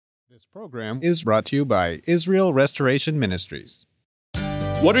This program is brought to you by Israel Restoration Ministries.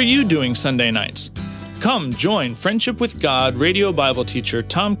 What are you doing Sunday nights? Come join Friendship with God radio Bible teacher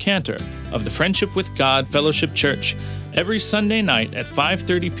Tom Cantor of the Friendship with God Fellowship Church every Sunday night at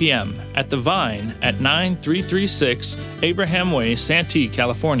 5:30 p.m. at The Vine at 9336 Abraham Way, Santee,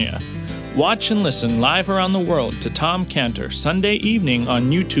 California. Watch and listen live around the world to Tom Cantor Sunday evening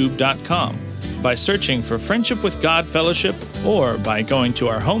on YouTube.com by searching for Friendship with God Fellowship or by going to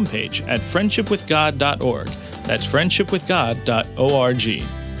our homepage at friendshipwithgod.org. That's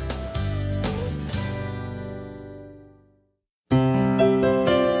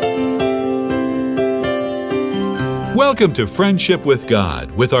Welcome to Friendship with God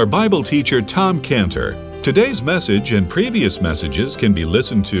with our Bible teacher Tom Cantor. Today's message and previous messages can be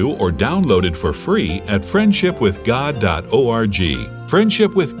listened to or downloaded for free at friendshipwithgod.org.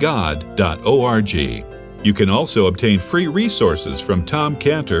 friendshipwithgod.org. You can also obtain free resources from Tom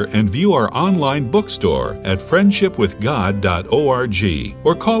Cantor and view our online bookstore at friendshipwithgod.org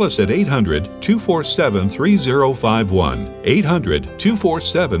or call us at 800-247-3051,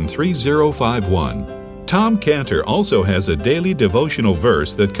 800-247-3051. Tom Cantor also has a daily devotional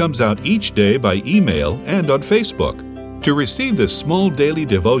verse that comes out each day by email and on Facebook. To receive this small daily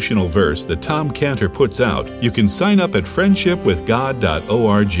devotional verse that Tom Cantor puts out, you can sign up at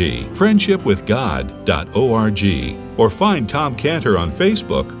friendshipwithgod.org, friendshipwithgod.org, or find Tom Cantor on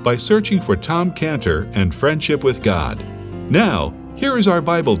Facebook by searching for Tom Cantor and Friendship with God. Now, here is our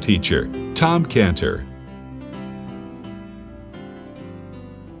Bible teacher, Tom Cantor.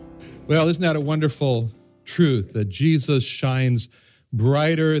 Well, isn't that a wonderful truth that Jesus shines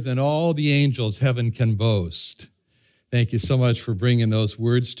brighter than all the angels heaven can boast? Thank you so much for bringing those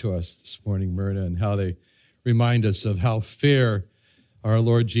words to us this morning, Myrna, and how they remind us of how fair our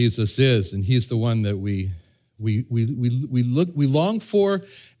Lord Jesus is, and He's the one that we long for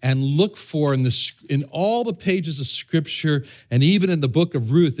and look for in all the pages of Scripture, and even in the book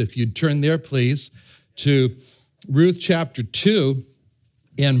of Ruth. If you'd turn there, please, to Ruth chapter 2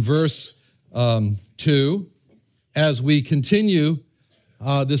 and verse 2, as we continue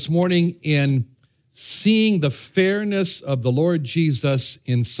this morning in seeing the fairness of the Lord Jesus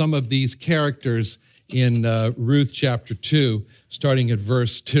in some of these characters in Ruth chapter 2, starting at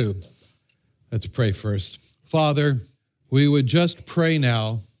verse 2. Let's pray first. Father, we would just pray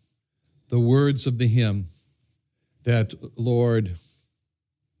now the words of the hymn that, Lord,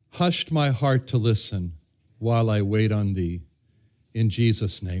 hushed my heart to listen while I wait on thee. In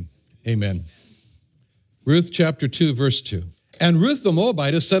Jesus' name, amen. Ruth chapter 2, verse 2. And Ruth the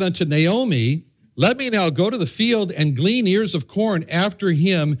Moabitess said unto Naomi, Let me now go to the field and glean ears of corn after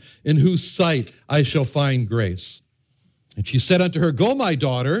him in whose sight I shall find grace. And she said unto her, Go, my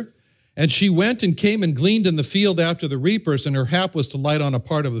daughter. And she went and came and gleaned in the field after the reapers, and her hap was to light on a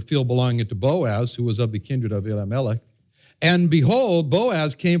part of the field belonging to Boaz, who was of the kindred of Elimelech. And behold,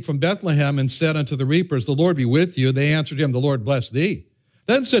 Boaz came from Bethlehem and said unto the reapers, The Lord be with you. They answered him, The Lord bless thee.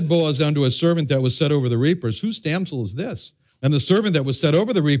 Then said Boaz unto a servant that was set over the reapers, Whose damsel is this? And the servant that was set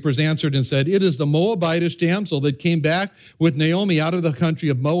over the reapers answered and said, It is the Moabitish damsel that came back with Naomi out of the country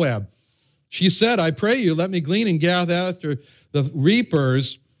of Moab. She said, I pray you, let me glean and gather after the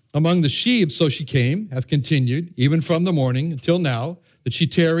reapers among the sheaves. So she came, hath continued, even from the morning until now, that she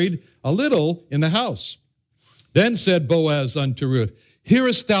tarried a little in the house. Then said Boaz unto Ruth,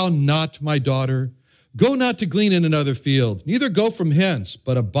 Hearest thou not, my daughter? Go not to glean in another field, neither go from hence,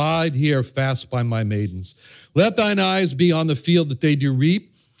 but abide here fast by my maidens. Let thine eyes be on the field that they do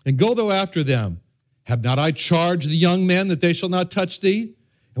reap, and go thou after them. Have not I charged the young men that they shall not touch thee?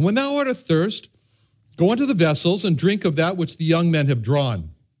 And when thou art athirst, go unto the vessels and drink of that which the young men have drawn.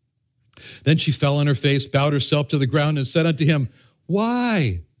 Then she fell on her face, bowed herself to the ground, and said unto him,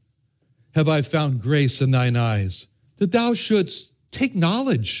 Why have I found grace in thine eyes, that thou shouldst take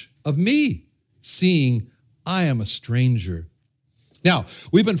knowledge of me, seeing I am a stranger? Now,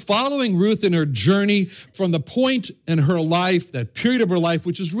 we've been following Ruth in her journey from the point in her life, that period of her life,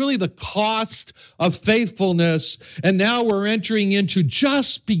 which is really the cost of faithfulness. And now we're entering into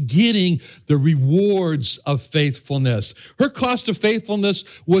just beginning the rewards of faithfulness. Her cost of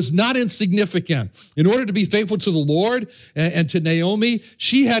faithfulness was not insignificant. In order to be faithful to the Lord and to Naomi,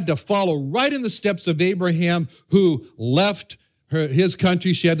 she had to follow right in the steps of Abraham, who left his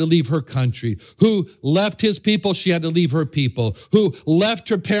country, she had to leave her country. Who left his people, she had to leave her people. Who left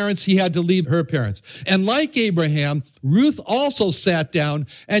her parents, he had to leave her parents. And like Abraham, Ruth also sat down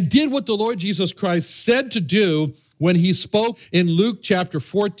and did what the Lord Jesus Christ said to do when he spoke in Luke chapter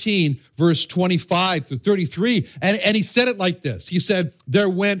 14, verse 25 through 33. And he said it like this. He said, there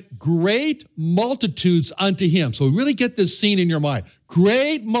went great multitudes unto him. So really get this scene in your mind.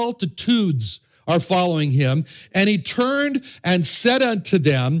 Great multitudes are following him. And he turned and said unto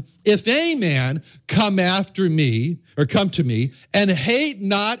them, if any man come to me, and hate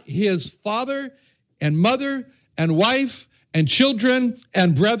not his father and mother and wife and children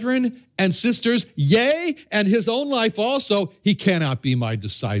and brethren and sisters, yea, and his own life also, he cannot be my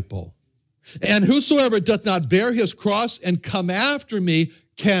disciple. And whosoever doth not bear his cross and come after me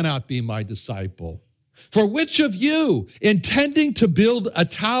cannot be my disciple. For which of you, intending to build a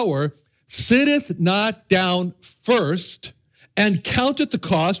tower, sitteth not down first and counteth the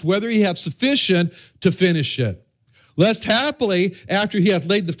cost, whether he have sufficient to finish it? Lest happily, after he hath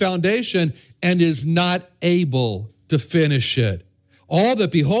laid the foundation and is not able to finish it, all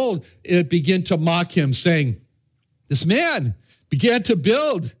that behold it begin to mock him, saying, this man began to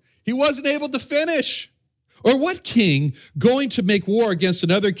build, he wasn't able to finish. Or what king, going to make war against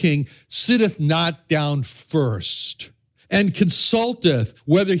another king, sitteth not down first, and consulteth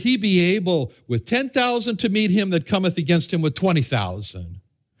whether he be able with 10,000 to meet him that cometh against him with 20,000?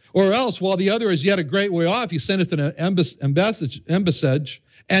 Or else, while the other is yet a great way off, he sendeth an embassage,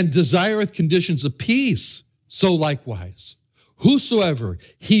 and desireth conditions of peace. So likewise, whosoever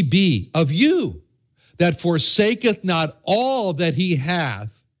he be of you that forsaketh not all that he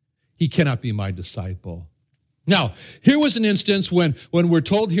hath, he cannot be my disciple. Now, here was an instance when we're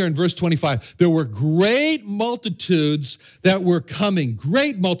told here in verse 25, there were great multitudes that were coming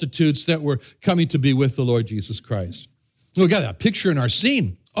to be with the Lord Jesus Christ. We got that picture in our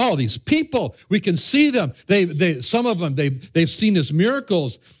scene. All these people, we can see them. Some of them, they've seen his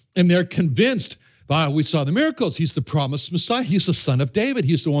miracles, and they're convinced, we saw the miracles. He's the promised Messiah. He's the Son of David.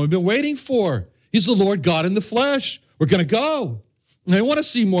 He's the one we've been waiting for. He's the Lord God in the flesh. We're going to go. And they want to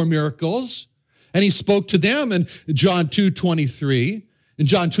see more miracles. And he spoke to them in John 2:23. In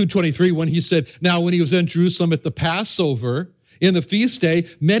John 2:23, when he said, now when he was in Jerusalem at the Passover, in the feast day,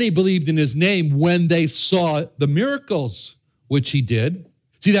 many believed in his name when they saw the miracles, which he did.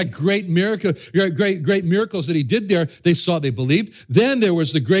 See that great miracle, great miracles that he did there, they saw, they believed. Then there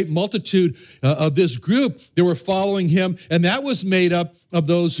was the great multitude of this group that were following him, and that was made up of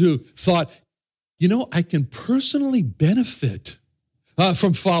those who thought, I can personally benefit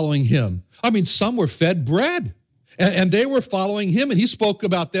from following him. I mean, some were fed bread, and they were following him, and he spoke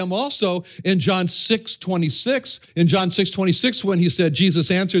about them also in John 6:26. In John 6:26, when he said, Jesus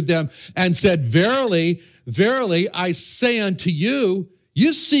answered them and said, verily, verily, I say unto you,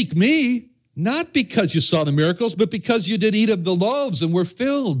 you seek me, not because you saw the miracles, but because you did eat of the loaves and were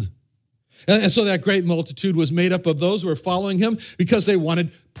filled. And so that great multitude was made up of those who were following him because they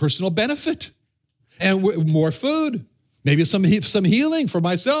wanted personal benefit and more food. Maybe some healing for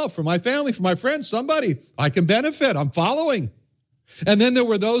myself, for my family, for my friends, somebody. I can benefit. I'm following. And then there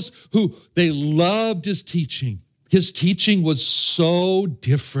were those who they loved his teaching. His teaching was so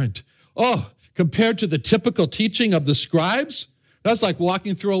different. Compared to the typical teaching of the scribes, that's like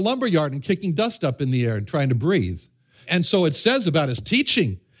walking through a lumberyard and kicking dust up in the air and trying to breathe. And so it says about his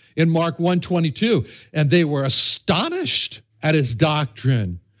teaching in Mark 1:22, and they were astonished at his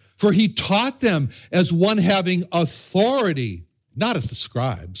doctrine, for he taught them as one having authority, not as the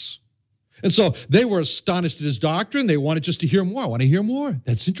scribes. And so they were astonished at his doctrine. They wanted just to hear more. I want to hear more.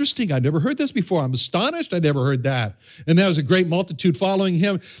 That's interesting. I never heard this before. I'm astonished. I never heard that. And there was a great multitude following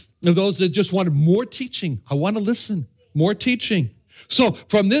him, of those that just wanted more teaching. I want to listen. More teaching. So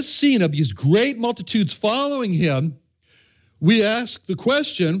from this scene of these great multitudes following him, we ask the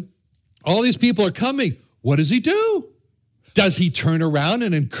question, all these people are coming. What does he do? Does he turn around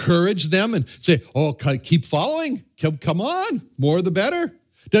and encourage them and say, keep following. Come on, more the better?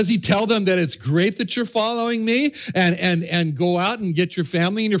 Does he tell them that it's great that you're following me and go out and get your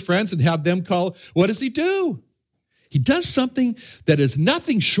family and your friends and have them call? What does he do? He does something that is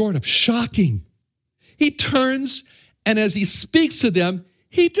nothing short of shocking. He turns, and as he speaks to them,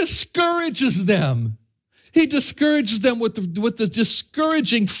 he discourages them. He discourages them with the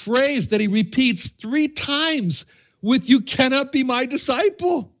discouraging phrase that he repeats 3 times with, you cannot be my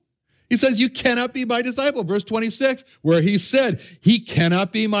disciple. He says, you cannot be my disciple. Verse 26, where he said, he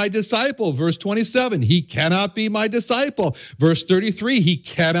cannot be my disciple. Verse 27, he cannot be my disciple. Verse 33, he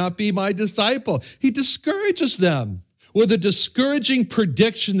cannot be my disciple. He discourages them with a discouraging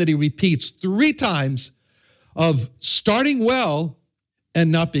prediction that he repeats 3 times of starting well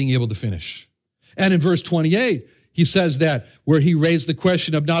and not being able to finish. And in verse 28, he says that where he raised the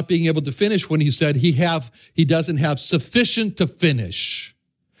question of not being able to finish when he said he doesn't have sufficient to finish.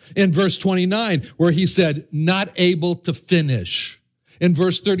 In verse 29, where he said, not able to finish. In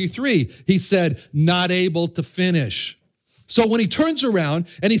verse 33, he said, not able to finish. So when he turns around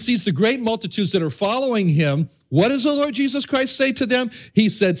and he sees the great multitudes that are following him, what does the Lord Jesus Christ say to them? He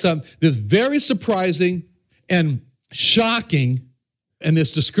said something that's very surprising and shocking, and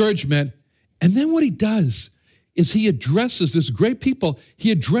this discouragement. And then what he does is he addresses this great people.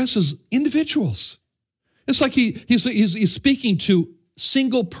 He addresses individuals. It's like he's speaking to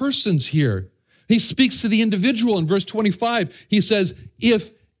single persons here. He speaks to the individual in verse 25. He says,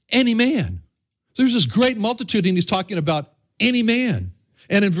 if any man. So there's this great multitude, and he's talking about any man.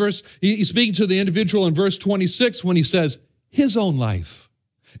 And he's speaking to the individual in verse 26 when he says, his own life.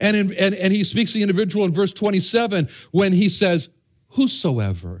 And he speaks to the individual in verse 27 when he says,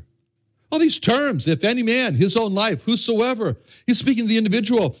 whosoever. All these terms, if any man, his own life, whosoever. He's speaking to the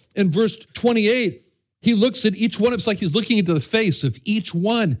individual in verse 28. He looks at each one. It's like he's looking into the face of each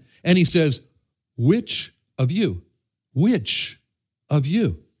one. And he says, which of you? Which of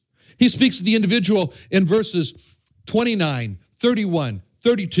you? He speaks to the individual in verses 29, 31,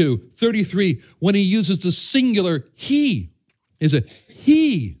 32, 33, when he uses the singular he. Is it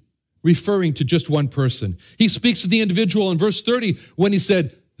he, referring to just one person? He speaks to the individual in verse 30 when he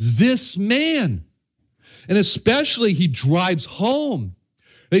said, this man. And especially he drives home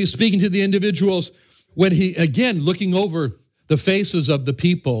that he's speaking to the individuals when he, again, looking over the faces of the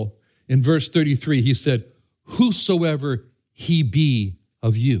people in verse 33, he said, whosoever he be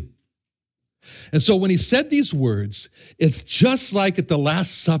of you. And so when he said these words, it's just like at the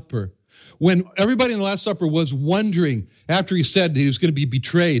Last Supper, when everybody in the Last Supper was wondering after he said that he was going to be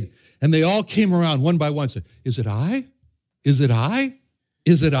betrayed, and they all came around one by one and said, is it I? Is it I?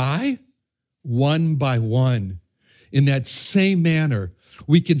 Is it I? One by one. In that same manner,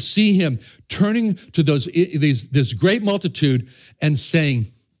 we can see him turning to this great multitude and saying,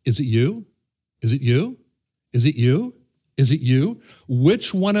 is it you? Is it you? Is it you? Is it you?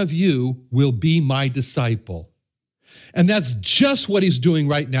 Which one of you will be my disciple? And that's just what he's doing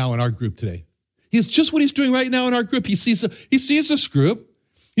right now in our group today. He's just what he's doing right now in our group. He sees this group.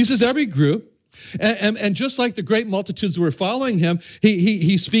 He sees every group. And just like the great multitudes who were following him,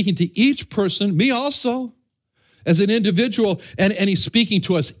 he's speaking to each person, me also, as an individual, and he's speaking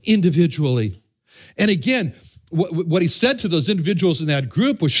to us individually. And again, what he said to those individuals in that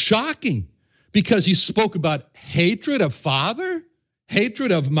group was shocking, because he spoke about hatred of father,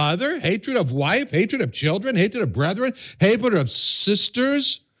 hatred of mother, hatred of wife, hatred of children, hatred of brethren, hatred of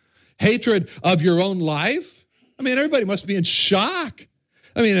sisters, hatred of your own life. I mean, everybody must be in shock.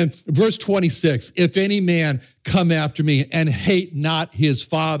 I mean, in verse 26, if any man come after me and hate not his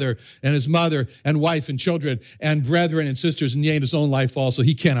father and his mother and wife and children and brethren and sisters, and yea, his own life also,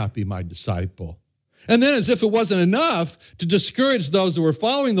 he cannot be my disciple. And then, as if it wasn't enough to discourage those who were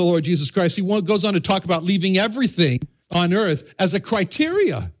following the Lord Jesus Christ, he goes on to talk about leaving everything on earth as a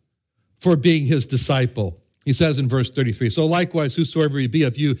criteria for being his disciple. He says in verse 33, so likewise, whosoever he be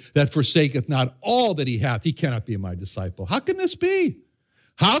of you that forsaketh not all that he hath, he cannot be my disciple. How can this be?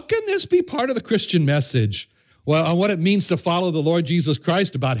 How can this be part of the Christian message? Well, on what it means to follow the Lord Jesus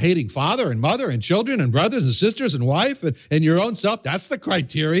Christ, about hating father and mother and children and brothers and sisters and wife and your own self. That's the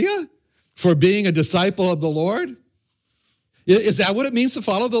criteria for being a disciple of the Lord? Is that what it means to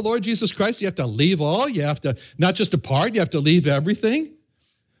follow the Lord Jesus Christ? You have to leave all. You have to not just depart. You have to leave everything.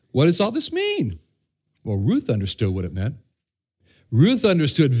 What does all this mean? Well, Ruth understood what it meant. Ruth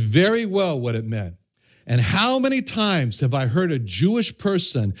understood very well what it meant. And how many times have I heard a Jewish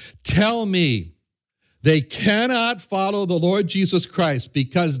person tell me they cannot follow the Lord Jesus Christ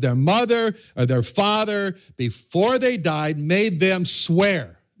because their mother or their father, before they died, made them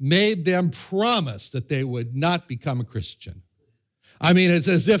swear, made them promise that they would not become a Christian. I mean, it's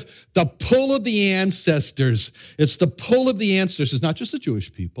as if the pull of the ancestors, it's the pull of the ancestors. It's not just the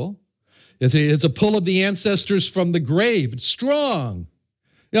Jewish people. It's a pull of the ancestors from the grave. It's strong.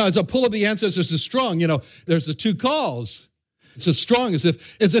 It's a pull of the ancestors is strong. There's the two calls. It's as strong as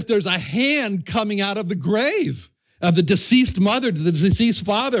if there's a hand coming out of the grave of the deceased mother to the deceased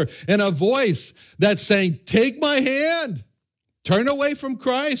father, and a voice that's saying, take my hand, turn away from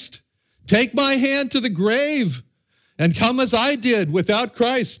Christ, take my hand to the grave, and come as I did without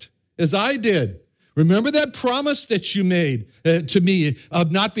Christ, as I did. Remember that promise that you made to me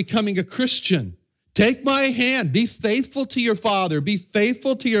of not becoming a Christian. Take my hand. Be faithful to your father. Be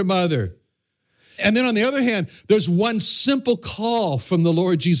faithful to your mother. And then on the other hand, there's one simple call from the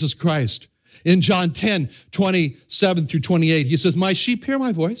Lord Jesus Christ. In John 10, 27 through 28, he says, my sheep hear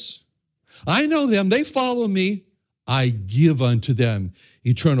my voice. I know them. They follow me. I give unto them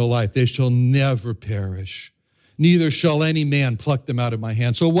eternal life. They shall never perish, neither shall any man pluck them out of my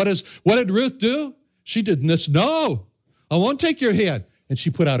hand. So what did Ruth do? She did this. No, I won't take your hand. And she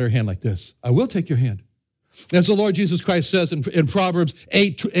put out her hand like this. I will take your hand. As the Lord Jesus Christ says in Proverbs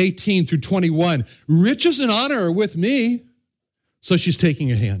 8:18 through 21, riches and honor are with me. So she's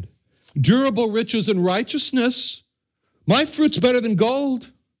taking a hand. Durable riches and righteousness. My fruit's better than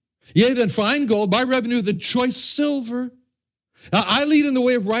gold. Yea, than fine gold. My revenue than choice silver. Now, I lead in the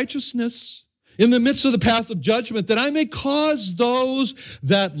way of righteousness, in the midst of the path of judgment, that I may cause those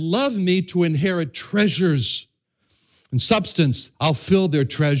that love me to inherit treasures. In substance, I'll fill their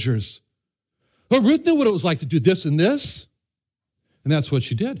treasures. Well, Ruth knew what it was like to do this and this, and that's what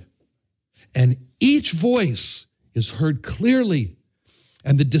she did. And each voice is heard clearly,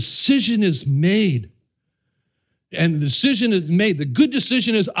 and the decision is made. And the decision is made. The good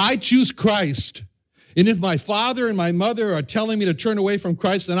decision is, I choose Christ. And if my father and my mother are telling me to turn away from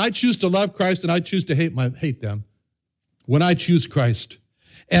Christ, then I choose to love Christ and I choose to hate them. When I choose Christ.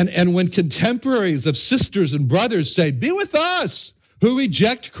 And when contemporaries of sisters and brothers say, be with us, who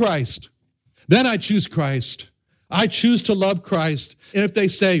reject Christ, then I choose Christ. I choose to love Christ. And if they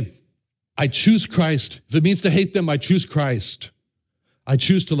say, I choose Christ, if it means to hate them, I choose Christ. I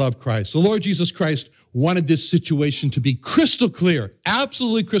choose to love Christ. The Lord Jesus Christ wanted this situation to be crystal clear,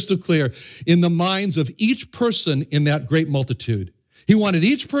 absolutely crystal clear in the minds of each person in that great multitude. He wanted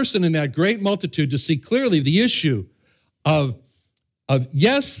each person in that great multitude to see clearly the issue of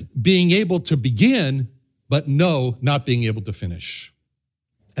yes, being able to begin, but no, not being able to finish.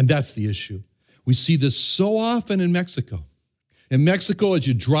 And that's the issue. We see this so often in Mexico. In Mexico, as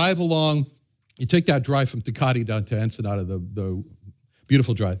you drive along, you take that drive from Tecate down to Ensenada, the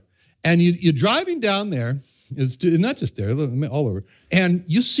beautiful drive. And you're driving down there, it's not just there, all over, and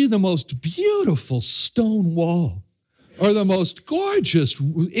you see the most beautiful stone wall or the most gorgeous,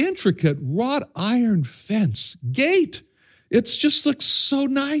 intricate wrought iron fence, gate. It just looks so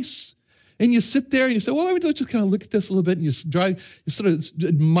nice. And you sit there and you say, well, let me just kind of look at this a little bit. And you drive, you're sort of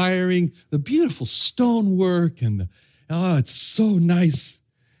admiring the beautiful stonework and it's so nice.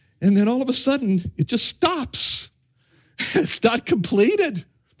 And then all of a sudden, it just stops. It's not completed.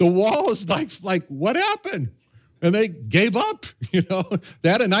 The wall is like, what happened? And they gave up, They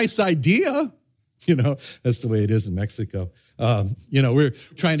had a nice idea. That's the way it is in Mexico. We're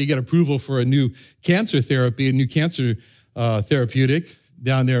trying to get approval for a new cancer therapy, a new cancer therapeutic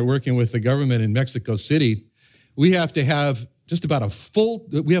down there working with the government in Mexico City. We have to have just about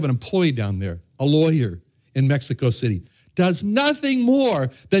we have an employee down there, a lawyer in Mexico City, does nothing more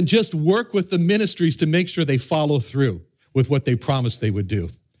than just work with the ministries to make sure they follow through with what they promised they would do.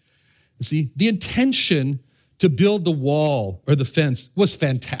 You see, the intention to build the wall or the fence was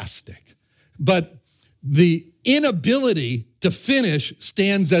fantastic, but the inability to finish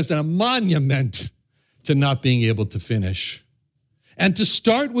stands as a monument to not being able to finish. And to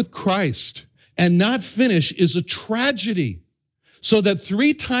start with Christ and not finish is a tragedy. So that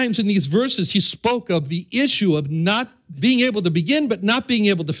 3 times in these verses, he spoke of the issue of not being able to begin, but not being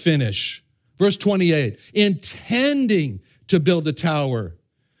able to finish. Verse 28, intending to build a tower,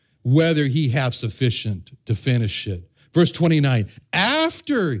 whether he have sufficient to finish it. Verse 29,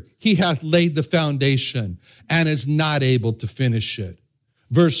 after he hath laid the foundation and is not able to finish it.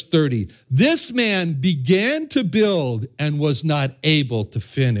 Verse 30, this man began to build and was not able to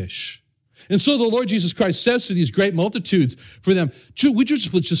finish. And so the Lord Jesus Christ says to these great multitudes for them, would you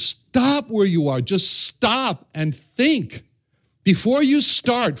just stop where you are? Just stop and think before you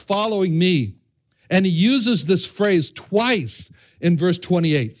start following me. And he uses this phrase twice in verse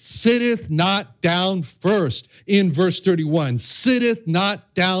 28, sitteth not down first. In verse 31, sitteth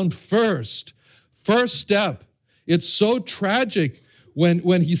not down first. First step. It's so tragic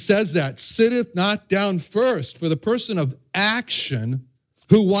when he says that, sitteth not down first. For the person of action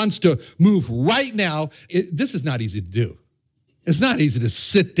who wants to move right now, this is not easy to do. It's not easy to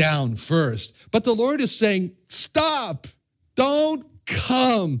sit down first. But the Lord is saying, stop. Don't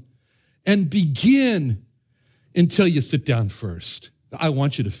come and begin until you sit down first. I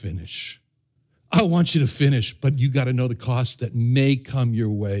want you to finish. I want you to finish, but you got to know the cost that may come your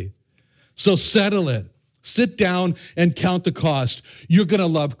way. So settle it. Sit down and count the cost. You're going to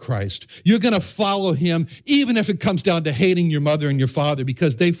love Christ. You're going to follow him, even if it comes down to hating your mother and your father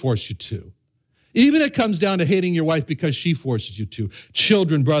because they force you to. Even if it comes down to hating your wife because she forces you to.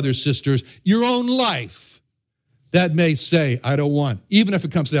 Children, brothers, sisters, your own life that may say, I don't want. Even if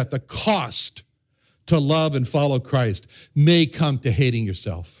it comes to that, the cost to love and follow Christ may come to hating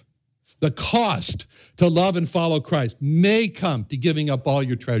yourself. The cost to love and follow Christ may come to giving up all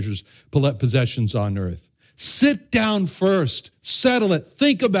your treasures, possessions on earth. Sit down first, settle it,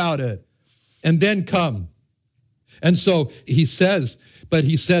 think about it, and then come And so he says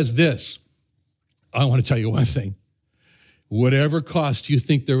this. I want to tell you one thing. Whatever cost you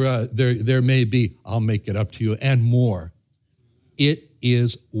think there may be, I'll make it up to you and more. It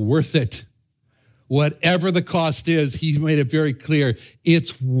is worth it. Whatever the cost is, he made it very clear.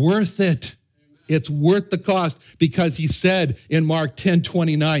 It's worth it. It's worth the cost, because he said in Mark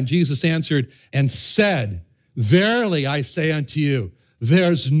 10:29, Jesus answered and said, verily I say unto you,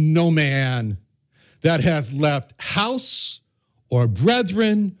 there's no man that hath left house or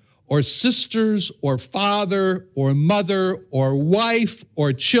brethren or sisters or father or mother or wife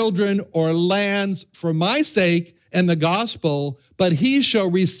or children or lands for my sake and the gospel, but he shall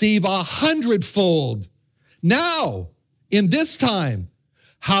receive 100-fold. Now, in this time,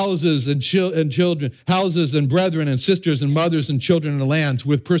 houses and children, houses and brethren and sisters and mothers and children and lands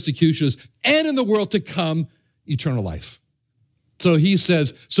with persecutions, and in the world to come, eternal life. So he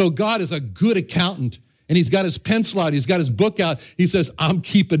says, so God is a good accountant, and he's got his pencil out, he's got his book out. He says, I'm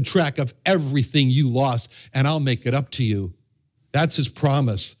keeping track of everything you lost, and I'll make it up to you. That's his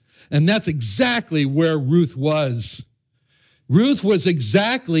promise. And that's exactly where Ruth was. Ruth was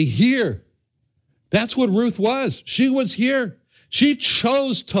exactly here. That's what Ruth was. She was here. She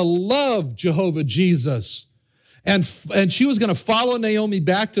chose to love Jehovah Jesus. And she was going to follow Naomi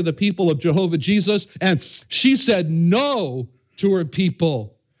back to the people of Jehovah Jesus. And she said no to her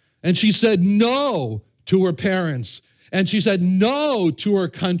people. And she said no to her parents. And she said no to her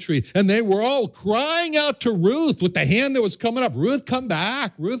country. And they were all crying out to Ruth with the hand that was coming up. Ruth, come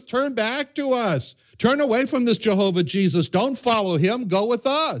back. Ruth, turn back to us. Turn away from this Jehovah Jesus. Don't follow him. Go with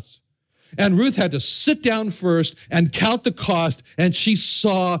us. And Ruth had to sit down first and count the cost. And she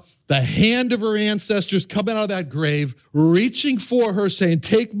saw the hand of her ancestors coming out of that grave, reaching for her, saying,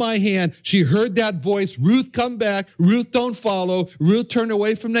 take my hand. She heard that voice, Ruth, come back. Ruth, don't follow. Ruth, turn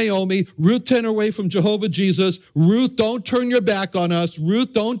away from Naomi. Ruth, turn away from Jehovah Jesus. Ruth, don't turn your back on us.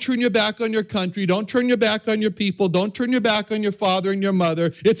 Ruth, don't turn your back on your country. Don't turn your back on your people. Don't turn your back on your father and your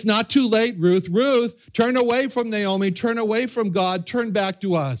mother. It's not too late, Ruth. Ruth, turn away from Naomi. Turn away from God. Turn back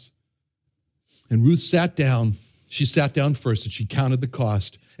to us. And Ruth sat down. She sat down first, and she counted the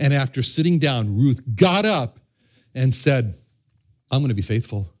cost. And after sitting down, Ruth got up and said, I'm going to be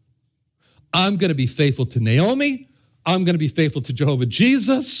faithful. I'm going to be faithful to Naomi. I'm going to be faithful to Jehovah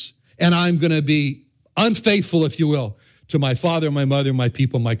Jesus. And I'm going to be unfaithful, if you will, to my father, my mother, my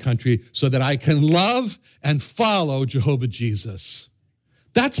people, my country, so that I can love and follow Jehovah Jesus.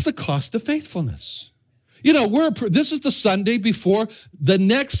 That's the cost of faithfulness. You know, this is the Sunday before the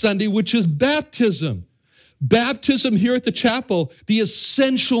next Sunday, which is baptism. Baptism here at the chapel, the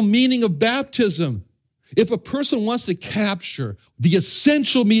essential meaning of baptism. If a person wants to capture the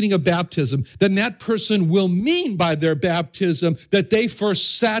essential meaning of baptism, then that person will mean by their baptism that they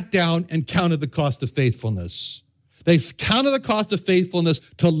first sat down and counted the cost of faithfulness. They counted the cost of faithfulness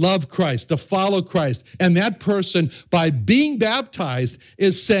to love Christ, to follow Christ. And that person, by being baptized,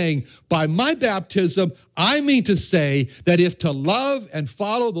 is saying, by my baptism, I mean to say that if to love and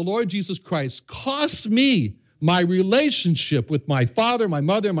follow the Lord Jesus Christ costs me my relationship with my father, my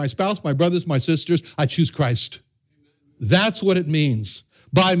mother, my spouse, my brothers, my sisters, I choose Christ. That's what it means.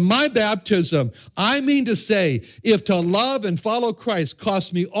 By my baptism, I mean to say, if to love and follow Christ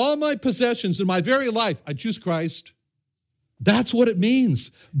costs me all my possessions in my very life, I choose Christ. That's what it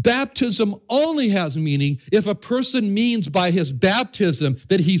means. Baptism only has meaning if a person means by his baptism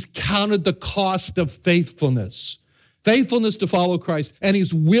that he's counted the cost of faithfulness. Faithfulness to follow Christ, and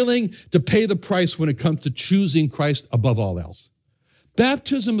he's willing to pay the price when it comes to choosing Christ above all else.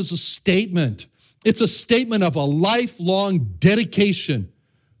 Baptism is a statement. It's a statement of a lifelong dedication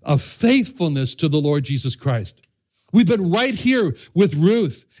of faithfulness to the Lord Jesus Christ. We've been right here with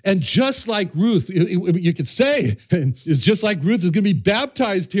Ruth, and just like Ruth, you could say, it's just like Ruth is going to be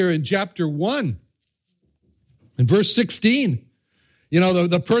baptized here in chapter 1. In verse 16, you know,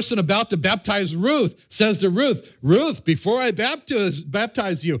 the person about to baptize Ruth says to Ruth, Ruth, before I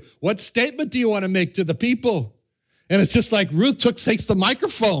baptize you, what statement do you want to make to the people? And it's just like Ruth takes the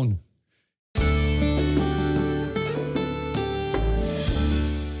microphone.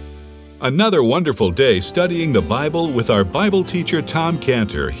 Another wonderful day studying the Bible with our Bible teacher Tom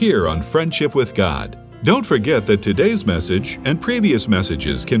Cantor here on Friendship with God. Don't forget that today's message and previous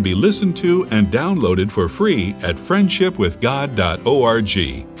messages can be listened to and downloaded for free at friendshipwithgod.org.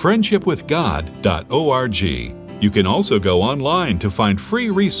 friendshipwithgod.org. You can also go online to find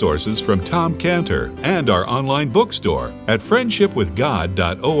free resources from Tom Cantor and our online bookstore at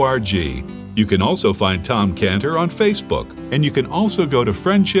friendshipwithgod.org. You can also find Tom Cantor on Facebook, and you can also go to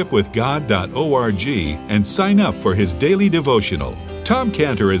friendshipwithgod.org and sign up for his daily devotional. Tom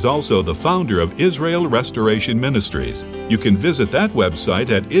Cantor is also the founder of Israel Restoration Ministries. You can visit that website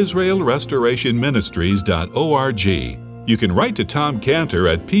at israelrestorationministries.org. You can write to Tom Cantor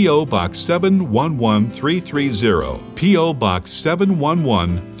at P.O. Box 711330, P.O. Box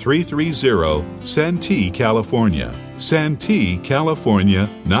 711330, Santee, California. Santee, California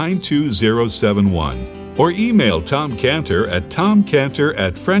 92071. Or email Tom Cantor at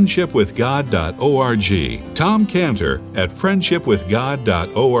tomcantor@friendshipwithgod.org,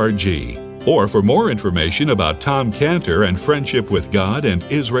 tomcantor@friendshipwithgod.org. Or for more information about Tom Cantor and Friendship with God and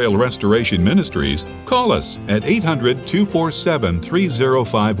Israel Restoration Ministries, call us at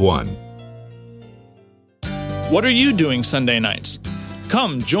 800-247-3051. What are you doing Sunday nights?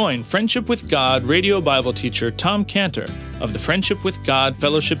 Come join Friendship with God radio Bible teacher Tom Cantor of the Friendship with God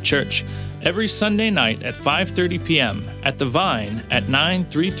Fellowship Church every Sunday night at 5:30 p.m. at The Vine at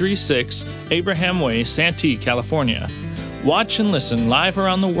 9336 Abraham Way, Santee, California. Watch and listen live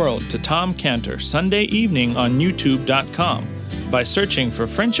around the world to Tom Cantor Sunday evening on YouTube.com by searching for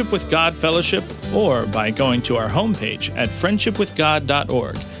Friendship with God Fellowship or by going to our homepage at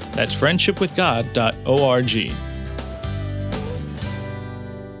friendshipwithgod.org. That's friendshipwithgod.org.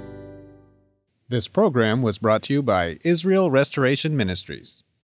 This program was brought to you by Israel Restoration Ministries.